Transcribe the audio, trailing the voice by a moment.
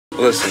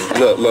Listen,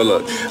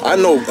 look. I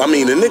know, I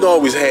mean, the nigga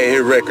always had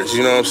hit records,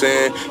 you know what I'm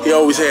saying? He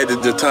always had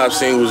the top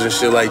singles and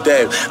shit like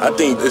that. I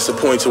think it's a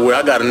point to where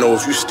I gotta know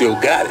if you still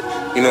got it.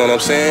 You know what I'm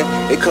saying?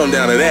 It come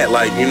down to that,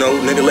 like, you know,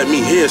 nigga, let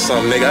me hear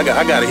something, nigga.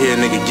 I gotta hear a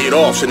nigga get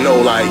off to know,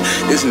 like,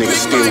 this nigga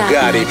still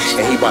got it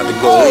and he about to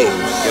go in.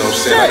 You know what I'm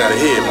saying? I gotta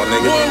hear it, my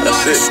nigga.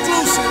 That's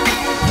it.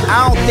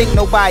 I don't think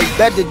nobody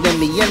better than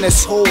me in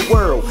this whole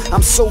world.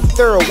 I'm so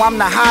thorough, I'm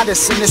the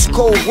hottest in this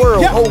cold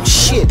world. Oh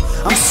shit,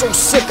 I'm so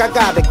sick, I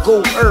gotta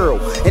go Earl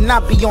and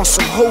not be on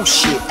some hoe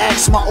shit.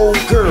 Ask my old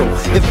girl,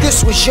 if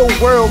this was your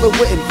world, it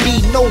wouldn't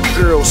be no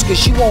girls,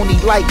 cause you only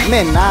like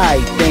men.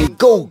 Aight, then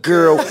go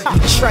girl, you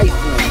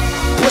trifling.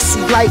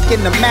 Pussy like an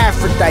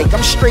hermaphrodite.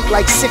 I'm straight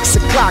like 6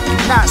 o'clock,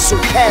 you not, so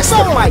pass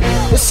the mic.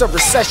 It's a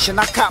recession,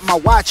 I caught my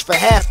watch for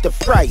half the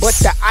price, but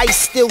the ice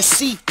still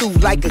see-through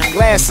like a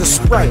glass of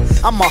Sprite.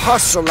 I'm a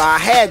hustler, I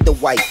had to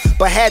wipe,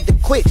 but had to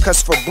quit,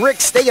 cause for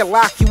bricks, they'll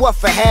lock you up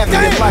for half of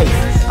your life.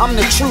 I'm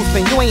the truth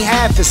and you ain't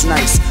half as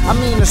nice. I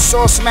mean, the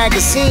Source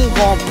magazine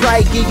gon'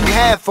 probably give you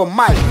half a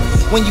mic.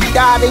 When you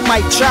die, they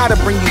might try to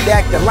bring you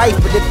back to life,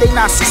 but if they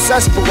not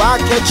successful, I'll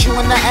catch you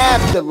in the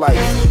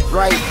afterlife,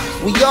 right?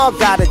 We all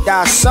gotta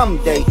die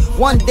someday.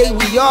 One day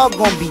we all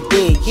gonna be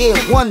dead, yeah,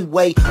 one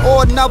way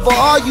or another.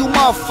 All you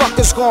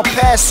motherfuckers gonna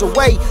pass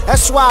away.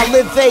 That's why I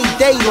live every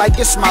day like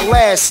it's my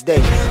last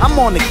day. I'm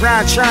on the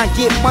grind trying to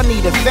get money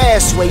the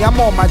fast way. I'm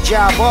on my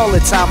job all the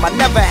time, I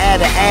never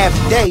had a half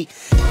day.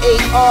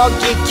 AR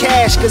get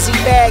cash cause he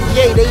bag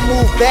yay. They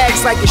move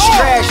bags like it's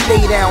trash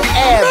day down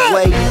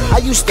Abway. I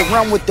used to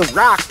run with the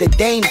Rock, the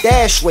Dame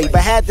Dashway,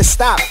 but had to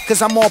stop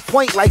cause I'm on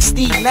point like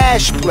Steve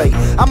Nash play.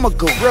 I'm a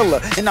gorilla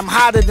and I'm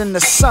hotter than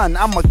the sun.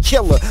 I'm a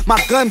killer,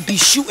 my gun be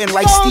shooting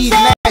like Steve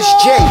Nash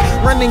J.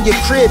 Running your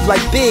crib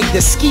like Big,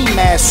 the ski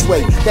mask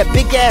way. That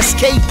big ass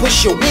K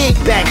push your wig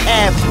back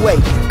halfway.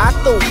 I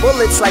throw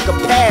bullets like a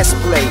pass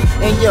play.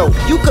 And yo,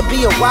 you could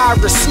be a wide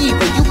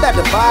receiver, you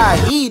better buy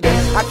a heater.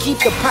 I keep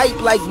the pipe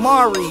like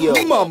Mario,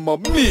 Mamma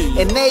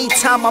Mia. And every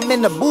time I'm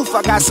in the booth,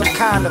 I got some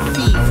kind of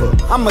fever.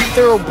 I'm a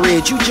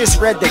thoroughbred, you just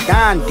read the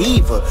Don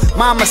Diva.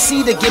 Mama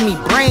Cedar give me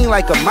brain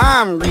like a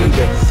mind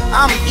reader.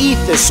 I'm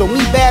ether, so me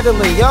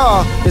battling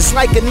y'all, it's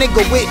like a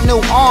nigga with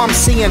no arms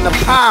seeing a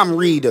palm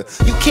reader.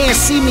 You can't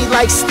see me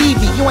like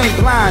Stevie, you ain't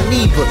blind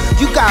either.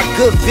 You got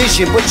good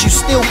vision, but you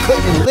still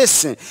couldn't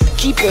listen.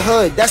 Keep it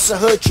hood, that's a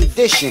hood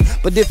tradition.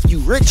 But if you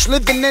rich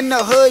living in the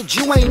hood,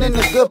 you ain't in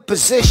a good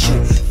position.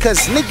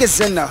 Cause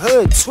niggas in the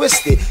hood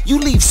twisted. You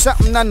leave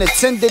something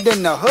unattended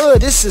in the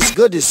hood, it's as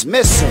good as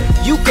missing.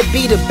 You could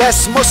be the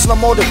best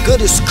Muslim or the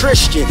goodest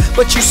Christian,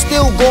 but you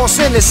still gon'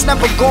 sin, it's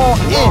never gon'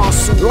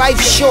 end.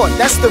 Life's short,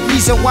 that's the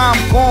reason why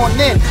I'm going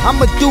in.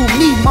 I'ma do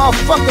me,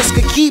 motherfuckers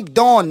could keep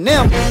doing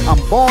them. I'm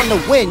born to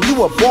win,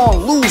 you a born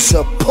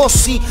loser,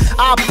 pussy.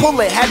 I pull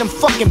it, had them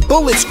fucking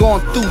bullets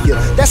going through you.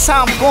 That's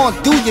how I'm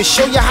gon' do you,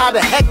 show you how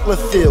the heckler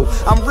feel.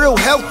 I'm real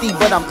healthy,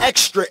 but I'm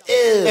extra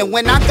ill. And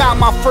when I got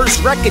my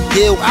first record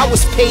deal, I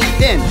was paid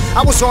in.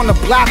 I was on the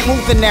block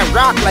moving that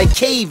rock like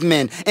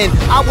cavemen, and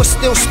I was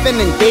still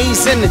spending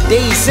days in the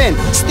days in,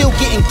 still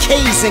getting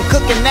K's and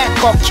cooking that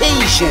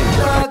Caucasian.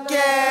 Look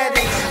at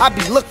it. I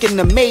be looking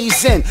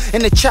amazing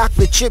in the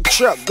chocolate chip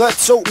truck,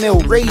 guts, oatmeal,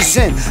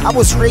 raisin. I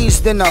was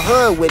raised in the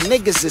hood where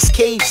niggas is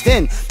caged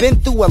in. Been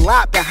through a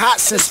lot, been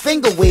hot since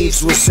finger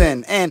waves was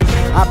in. And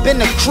I've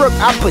been a crook,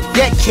 I put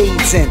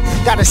decades in.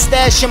 Got a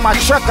stash in my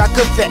truck, I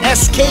could fit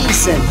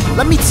SKs in.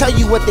 Let me tell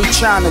you what they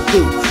trying to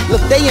do.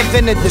 Look, they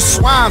invented the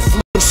swine flu,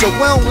 so we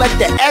don't let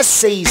the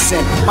essays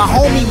in. My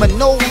homie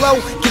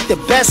Manolo get the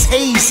best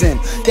hazing.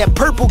 That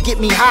purple get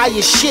me high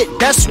as shit,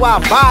 that's why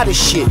I buy the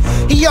shit.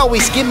 He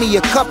always give me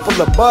a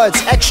couple of buds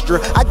extra.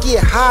 I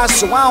get high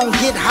so I don't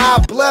get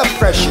high blood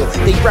pressure.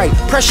 They right,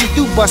 pressure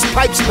do bust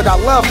pipes, but I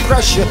love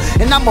pressure.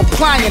 And I'm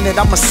applying it,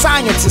 I'm a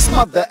scientist,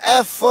 mother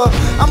effer.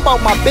 I'm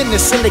about my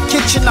business in the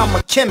kitchen, I'm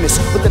a chemist.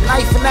 With a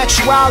knife in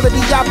actuality,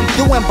 I be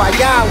doing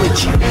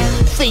biology.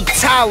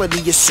 Fatality,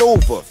 it's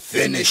over,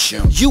 finish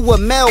him. You a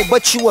male,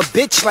 but you a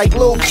bitch like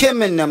Lil'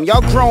 Kim and them.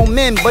 Y'all grown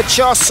men, but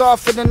y'all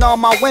softer than all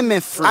my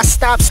women free. I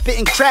stopped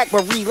spitting crack,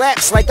 but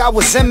relapsed like I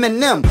was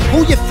Eminem.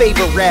 Who your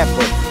favorite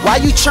rapper? Why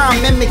you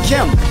trying to mimic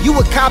him? You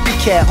a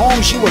copycat,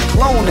 Holmes, you a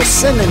clone, a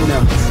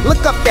synonym.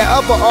 Look up that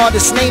other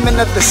artist naming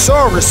a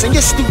thesaurus, and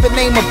your stupid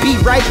name will be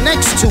right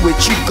next to it,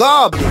 you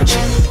garbage.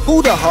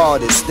 Who the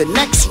hardest? The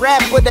next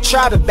rapper that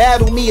try to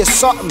battle me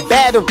assault and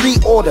battery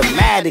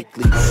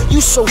automatically.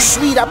 You so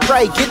sweet, I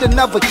probably get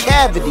another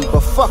cavity,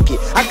 but fuck it,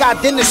 I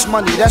got dentist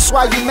money, that's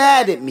why you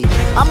mad at me.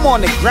 I'm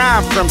on the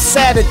grind from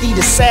Saturday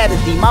to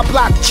Saturday. My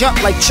block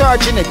jump like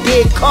charging a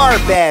dead car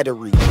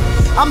battery.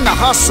 I'm the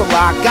hustler,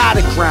 I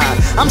gotta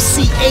grind. I'm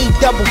CA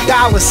double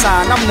dollar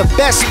sign, I'm the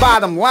best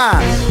bottom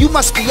line. You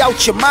must be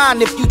out your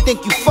mind if you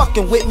think you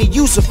fucking with me.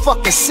 You's a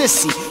fucking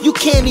sissy, you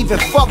can't even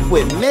fuck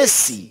with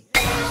Missy.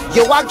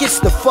 Yo, I gets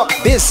the fuck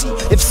busy.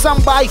 If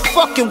somebody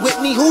fucking with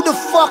me, who the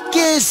fuck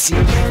is he?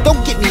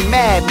 Don't get me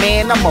mad,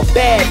 man, I'm a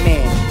bad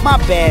man. My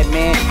bad,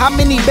 man. How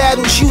many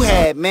battles you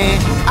had, man?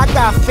 I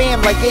got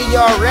fam like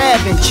AR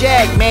Rab and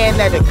Jag, man,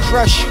 that'll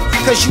crush you.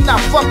 Cause you not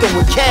fucking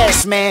with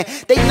Cass, man.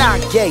 They not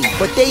gay,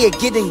 but they are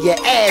getting your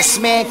ass,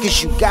 man.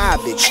 Cause you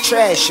garbage,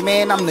 trash,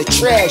 man. I'm the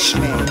trash,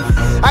 man.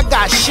 I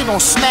got shit on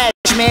Smash,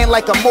 man,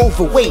 like I'm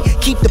overweight.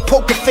 Keep the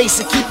poker face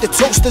and keep the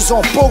toasters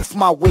on both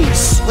my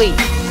waists. Wait,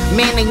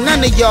 man, ain't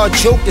none of y'all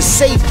jokers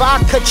safe. I'll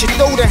cut your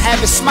throat and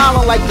have it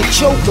smiling like the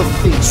Joker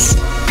face.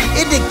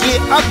 It'll get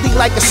ugly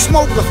like a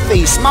smoker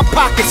face. My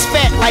pocket's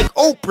fat like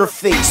Oprah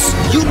face.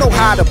 You know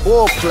how the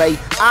ball play.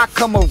 I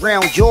come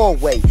around your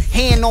way.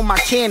 Hand on my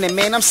cannon,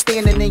 man, I'm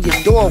standing in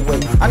your doorway.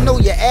 I know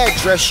your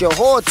address, your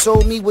whore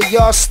told me where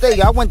y'all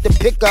stay. I went to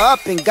pick her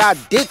up and got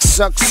dick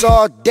sucks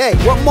all day.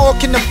 What more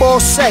can the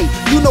boss say?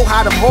 You know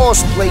how the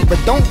whores play,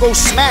 but don't go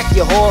smack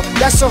your whore.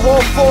 That's a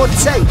whore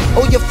forte.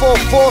 Oh, you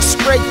 4-4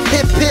 spray.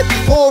 Hip hip,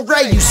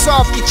 hooray. You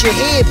soft, get your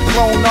head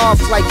blown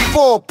off like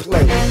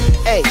foreplay.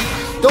 Hey,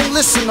 don't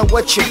listen to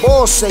what your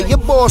boss say. Your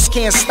boss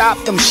can't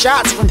stop them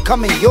shots from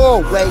coming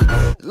your way.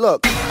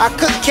 Look, I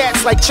cook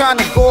cats like trying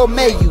to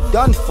gourmet. You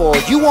done for.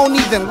 You won't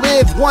even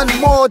live one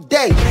more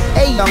day.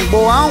 Hey, young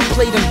boy, I don't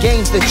play them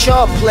games that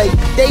y'all play.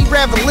 They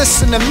rather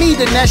listen to me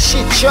than that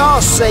shit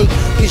y'all say.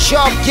 Cause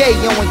y'all gay,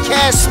 and when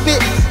Cass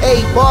spit,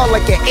 a ball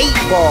like an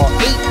 8 ball.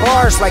 8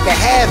 bars like a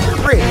half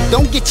brick.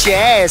 Don't get your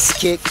ass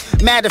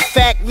kicked. Matter of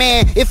fact,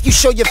 man, if you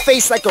show your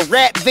face like a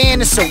rap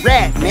van, it's a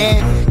rap,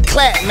 man.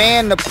 Clap,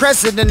 man, the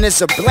president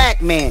is a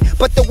black man,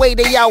 but the way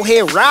they out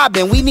here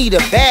robbing, we need a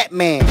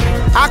Batman.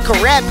 I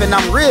can rap and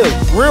I'm real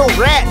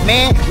rap,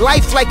 man.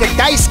 Life like a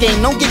dice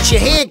game, don't get your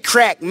head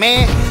cracked,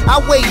 man. I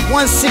weigh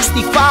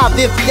 165,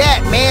 if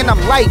that, man. I'm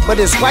light, but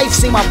his wife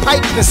see my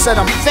pipe and said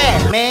I'm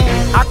fat, man.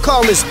 I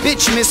call this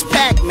bitch Miss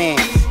Pac-Man,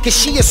 cause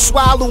she'll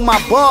swallow my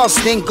balls,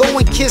 then go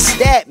and kiss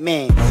that,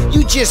 man.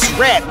 You just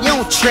rap, you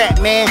don't trap,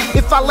 man.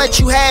 If I let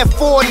you have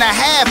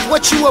 4.5,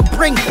 what you will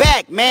bring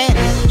back, man?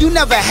 You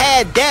never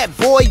had that,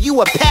 boy,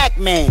 you a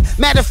Pac-Man.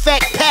 Matter of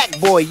fact, Pac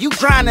boy, you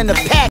grinding a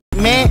pack,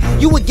 man.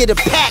 You would get a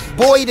pack,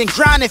 boy, then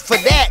grind it for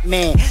that,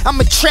 man. I'm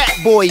a trap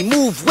boy,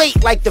 move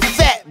weight like the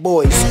fat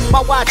boys.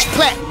 My watch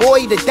plat,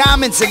 boy, the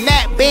diamonds in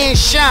that band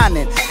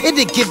shining.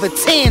 It'd give a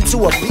 10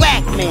 to a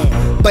black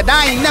man. But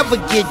I ain't never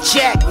get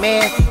jacked,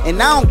 man.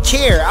 And I don't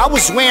care, I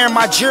was wearing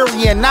my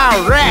jewelry in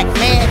Iraq,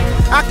 man.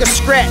 I could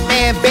scrap,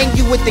 man, bang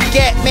you with the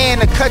gat,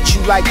 man, or cut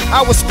you like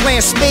I was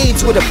playing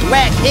spades with a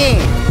black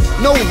hand.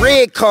 No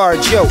red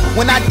card, yo.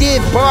 When I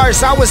did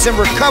bars, I was in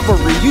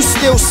recovery. You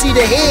still see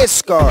the head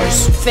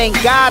scars.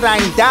 Thank God I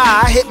ain't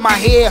die, I hit my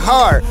head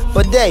hard.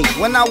 But hey,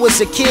 when I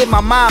was a kid,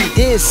 my mom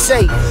did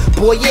say,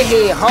 boy, your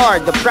head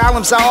hard. The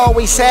problems I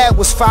always had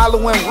was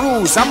following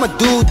rules. I'm a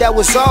dude that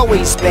was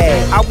always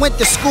bad. I went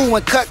to school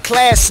and cut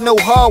class, no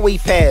hallway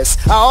pass.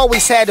 I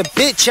always had a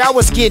bitch, I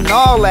was getting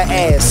all her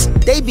ass.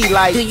 They be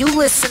like, do you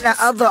listen to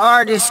other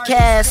artists,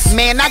 Cass?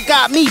 Man, I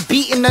got me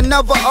beating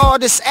another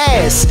artist's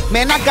ass.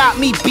 Man, I got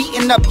me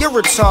beating up your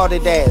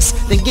retarded ass.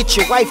 Then get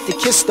your wife to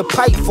kiss the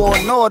pipe for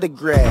an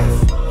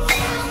autograph.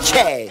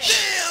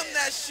 Cash. Damn,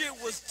 that shit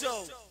was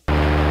dope.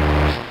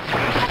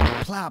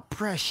 Apply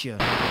pressure.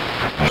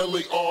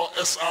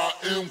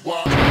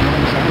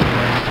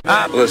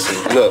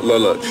 Listen,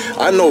 look.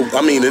 I know,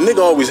 I mean, the nigga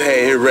always had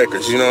hit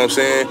records, you know what I'm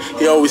saying?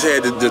 He always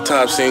had the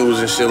top singles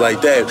and shit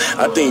like that.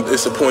 I think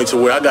it's a point to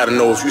where I gotta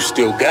know if you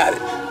still got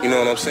it, you know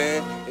what I'm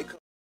saying?